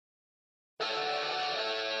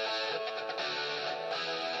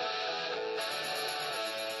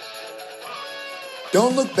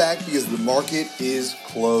Don't look back because the market is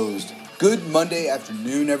closed. Good Monday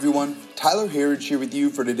afternoon, everyone. Tyler Harridge here with you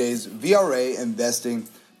for today's VRA Investing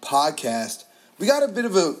podcast. We got a bit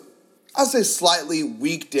of I'll say slightly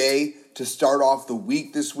weak day to start off the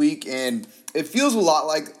week this week, and it feels a lot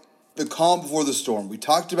like the calm before the storm. We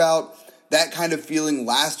talked about that kind of feeling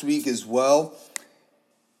last week as well,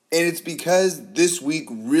 and it's because this week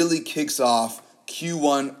really kicks off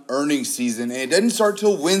Q1 earnings season, and it doesn't start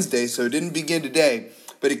till Wednesday, so it didn't begin today,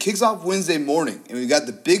 but it kicks off Wednesday morning, and we've got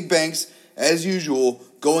the big banks, as usual,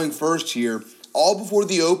 going first here. All before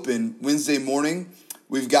the open Wednesday morning,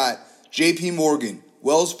 we've got JP Morgan,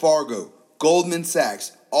 Wells Fargo, Goldman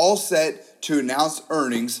Sachs, all set to announce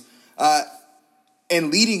earnings,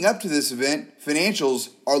 and leading up to this event, financials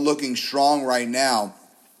are looking strong right now.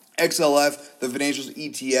 XLF, the financials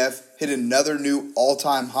ETF, hit another new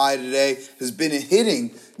all-time high today, has been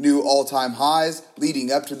hitting new all-time highs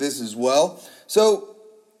leading up to this as well. So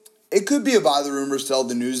it could be a buy the rumor, sell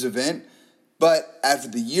the news event, but after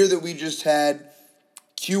the year that we just had,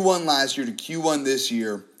 Q1 last year to Q1 this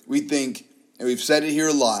year, we think, and we've said it here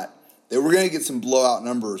a lot, that we're going to get some blowout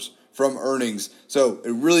numbers from earnings. So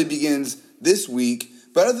it really begins this week.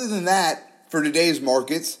 But other than that, for today's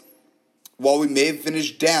markets, while we may have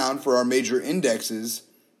finished down for our major indexes,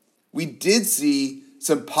 we did see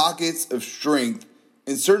some pockets of strength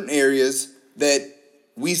in certain areas that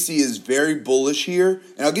we see as very bullish here.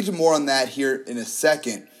 And I'll get to more on that here in a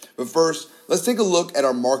second. But first, let's take a look at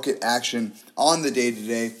our market action on the day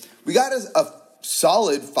today. We got a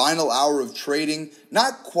solid final hour of trading,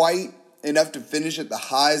 not quite enough to finish at the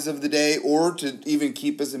highs of the day or to even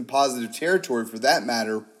keep us in positive territory for that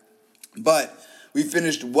matter. But we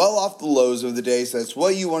finished well off the lows of the day, so that's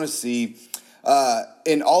what you want to see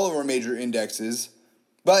in all of our major indexes.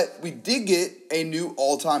 But we did get a new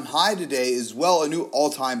all-time high today as well, a new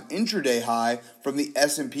all-time intraday high from the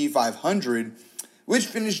S&P 500, which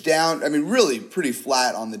finished down, really pretty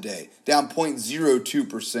flat on the day, down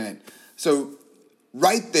 0.02%. So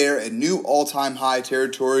right there at new all-time high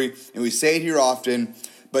territory, and we say it here often,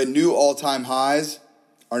 but new all-time highs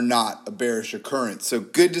are not a bearish occurrence. So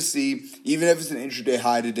good to see, even if it's an intraday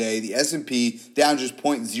high today, the S&P down just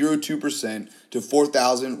 0.02% to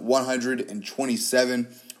 4,127.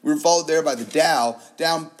 We were followed there by the Dow,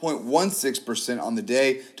 down 0.16% on the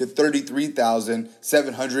day to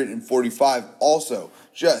 33,745. Also,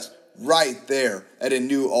 just right there at a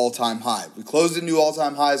new all-time high. We closed at new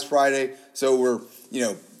all-time highs Friday, so we're,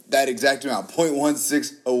 that exact amount,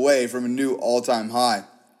 0.16 away from a new all-time high.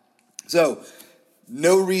 So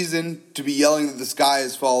no reason to be yelling that the sky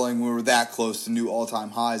is falling when we're that close to new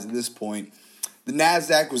all-time highs at this point. The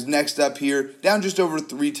NASDAQ was next up here, down just over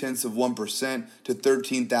 0.3% to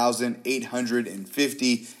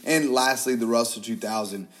 13,850. And lastly, the Russell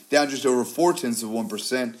 2000, down just over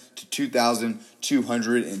 0.4% to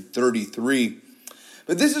 2,233.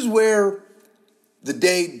 But this is where the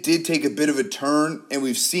day did take a bit of a turn, and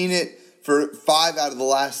we've seen it for 5 out of the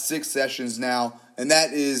last 6 sessions now, and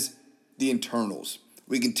that is the internals.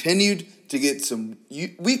 We continued to get some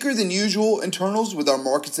weaker than usual internals with our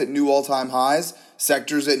markets at new all-time highs,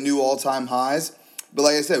 sectors at new all-time highs. But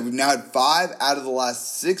like I said, we've now had 5 out of the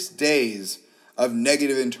last 6 days of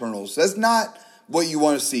negative internals. That's not what you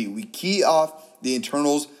want to see. We key off the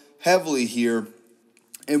internals heavily here.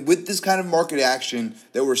 And with this kind of market action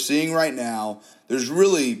that we're seeing right now, there's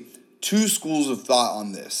really 2 schools of thought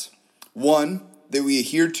on this. One that we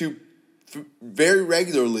adhere to very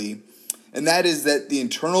regularly, and that is that the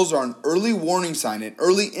internals are an early warning sign, an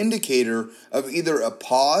early indicator of either a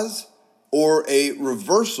pause or a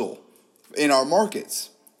reversal in our markets.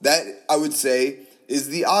 That, I would say, is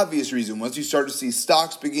the obvious reason. Once you start to see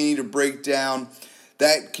stocks beginning to break down,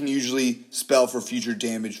 that can usually spell for future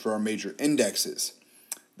damage for our major indexes.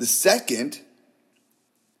 The second,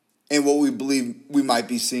 and what we believe we might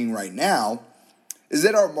be seeing right now, is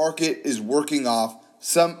that our market is working off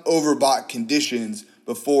some overbought conditions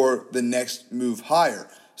before the next move higher.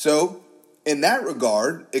 So in that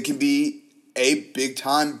regard, it can be a big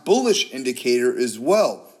time bullish indicator as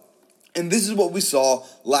well. And this is what we saw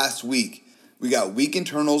last week. We got weak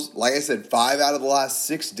internals, like I said, 5 out of the last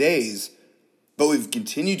 6 days, but we've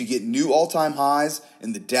continued to get new all-time highs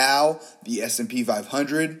in the Dow, the S&P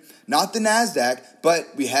 500, not the NASDAQ,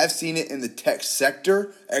 but we have seen it in the tech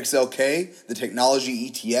sector, XLK, the technology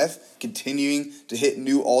ETF, continuing to hit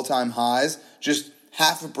new all-time highs, just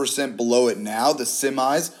 0.5% below it now. The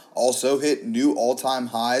semis also hit new all-time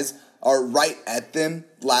highs, are right at them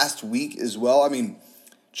last week as well.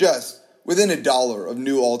 Just within $1 of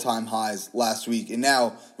new all-time highs last week. And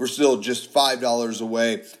now we're still just $5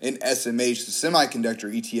 away in SMH, the semiconductor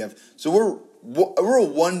ETF. So we're we're a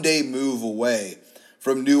one-day move away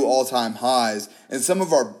from new all-time highs in some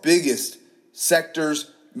of our biggest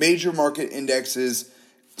sectors, major market indexes.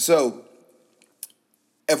 So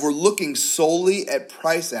if we're looking solely at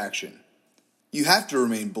price action, you have to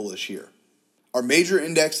remain bullish here. Our major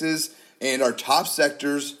indexes and our top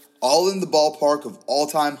sectors all in the ballpark of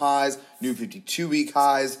all-time highs, new 52-week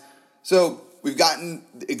highs. So we've gotten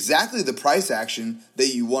exactly the price action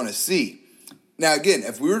that you want to see. Now again,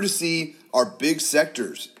 if we were to see our big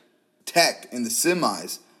sectors, tech and the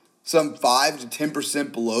semis, some 5 to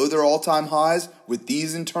 10% below their all-time highs with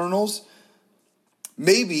these internals,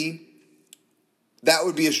 maybe that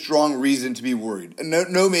would be a strong reason to be worried.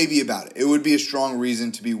 No maybe about it. It would be a strong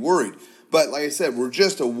reason to be worried. But like I said, we're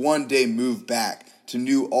just a one-day move back to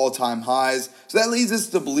new all-time highs. So that leads us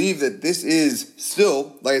to believe that this is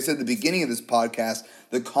still, like I said at the beginning of this podcast,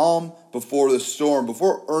 the calm before the storm,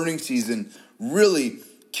 before earnings season really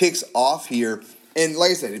kicks off here. And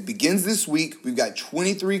like I said, it begins this week. We've got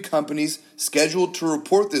 23 companies scheduled to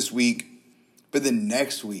report this week. But then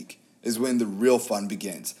next week is when the real fun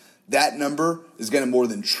begins. That number is going to more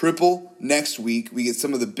than triple next week. We get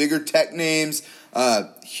some of the bigger tech names,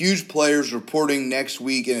 huge players reporting next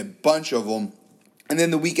week, and a bunch of them. And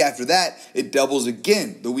then the week after that, it doubles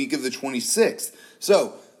again, the week of the 26th.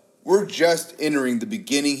 So we're just entering the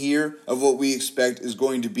beginning here of what we expect is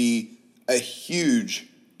going to be a huge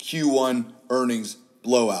Q1 earnings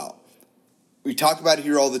blowout. We talk about it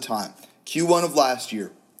here all the time. Q1 of last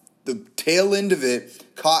year, the tail end of it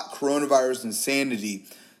caught coronavirus insanity.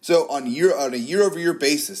 So on a year-over-year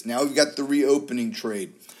basis, now we've got the reopening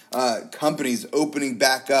trade, companies opening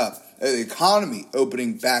back up, the economy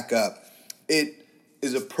opening back up. It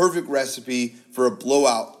is a perfect recipe for a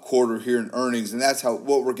blowout quarter here in earnings, and that's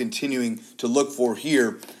what we're continuing to look for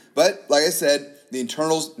here. But like I said, the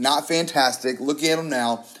internals not fantastic. Looking at them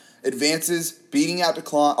now, declines beating out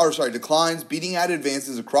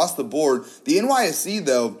advances across the board. The NYSE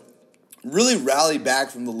though really rallied back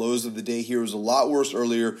from the lows of the day here. It was a lot worse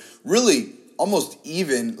earlier. Really almost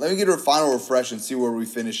even. Let me get a final refresh and see where we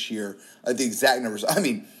finish here at the exact numbers. I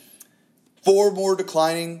mean, 4 more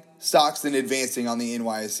declining stocks than advancing on the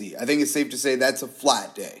NYSE. I think it's safe to say that's a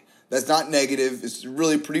flat day. That's not negative. It's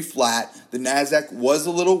really pretty flat. The NASDAQ was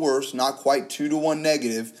a little worse, not quite 2-to-1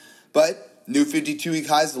 negative, but new 52-week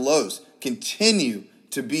highs to lows continue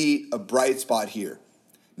to be a bright spot here.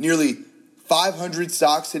 Nearly 500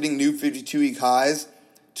 stocks hitting new 52-week highs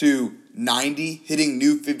to 90 hitting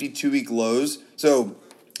new 52-week lows. So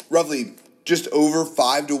roughly just over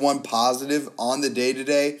 5-to-1 positive on the day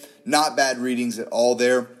today. Not bad readings at all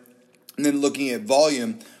there. And then looking at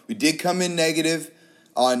volume, we did come in negative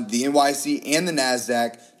on the NYSE and the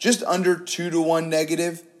NASDAQ, just under 2-to-1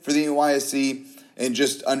 negative for the NYSE and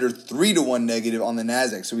just under 3-to-1 negative on the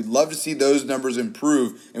NASDAQ. So we'd love to see those numbers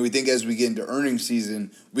improve, and we think as we get into earnings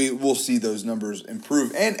season, we will see those numbers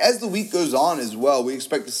improve. And as the week goes on as well, we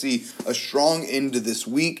expect to see a strong end to this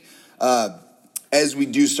week as we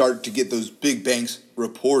do start to get those big banks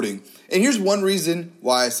reporting. And here's one reason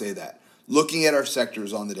why I say that. Looking at our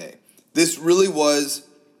sectors on the day, this really was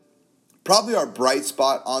probably our bright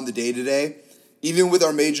spot on the day today. Even with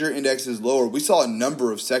our major indexes lower, we saw a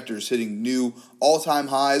number of sectors hitting new all-time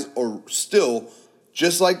highs or still,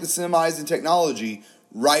 just like the semis and technology,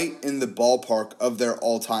 right in the ballpark of their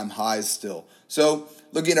all-time highs still. So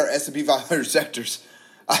looking at our S&P 500 sectors,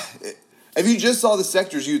 if you just saw the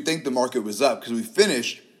sectors, you'd think the market was up because we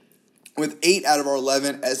finished with 8 out of our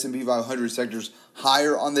 11 S&P 500 sectors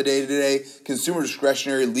higher on the day today. Consumer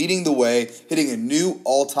discretionary leading the way, hitting a new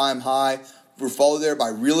all-time high. We're followed there by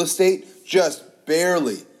real estate, just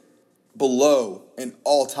barely below an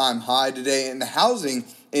all-time high today. And the housing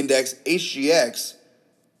index, HGX,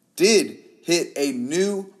 did hit a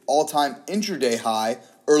new all-time intraday high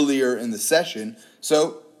earlier in the session.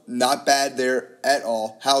 So not bad there at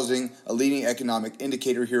all. Housing, a leading economic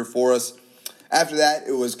indicator here for us. After that,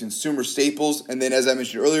 it was consumer staples. And then, as I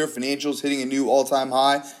mentioned earlier, financials hitting a new all-time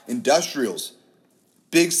high. Industrials,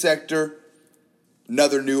 big sector,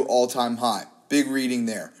 another new all-time high. Big reading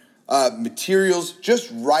there. Materials just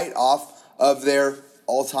right off of their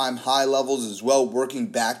all-time high levels as well, working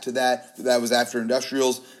back to that. That was after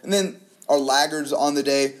industrials. And then our laggards on the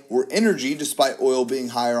day were energy, despite oil being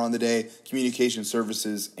higher on the day, communication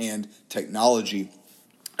services, and technology.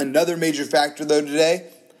 Another major factor, though, today,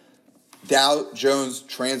 Dow Jones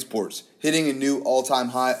Transports hitting a new all-time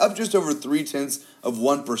high, up just over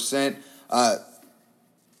 0.3%.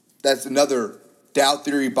 That's another Dow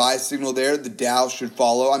theory buy signal there. The Dow should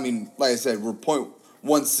follow. I mean, like I said, we're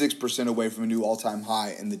 0.16% away from a new all-time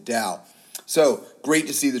high in the Dow. So great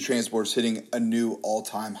to see the transports hitting a new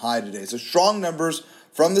all-time high today. So strong numbers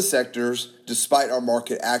from the sectors despite our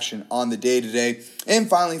market action on the day today. And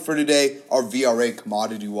finally for today, our VRA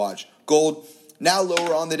commodity watch. Gold now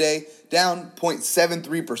lower on the day, down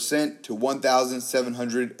 0.73% to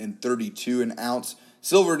 $1,732 an ounce.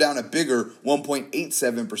 Silver down a bigger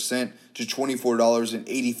 1.87% to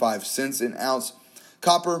 $24.85 an ounce.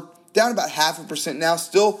 Copper down about 0.5% now,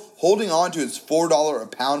 still holding on to its $4 a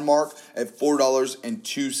pound mark at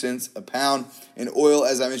 $4.02 a pound. And oil,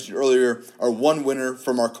 as I mentioned earlier, our one winner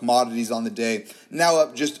from our commodities on the day, now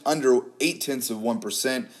up just under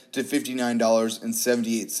 0.8% to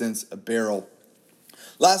 $59.78 a barrel.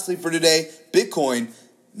 Lastly for today, Bitcoin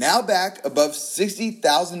now back above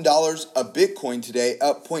 $60,000 a Bitcoin today,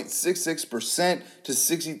 up 0.66% to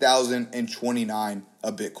 $60,029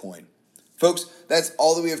 a Bitcoin. Folks, that's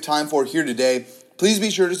all that we have time for here today. Please be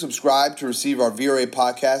sure to subscribe to receive our VRA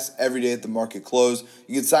podcast every day at the market close.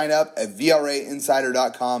 You can sign up at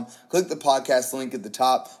VRAinsider.com, click the podcast link at the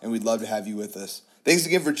top, and we'd love to have you with us. Thanks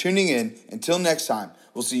again for tuning in. Until next time,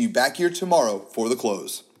 we'll see you back here tomorrow for the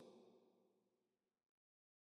close.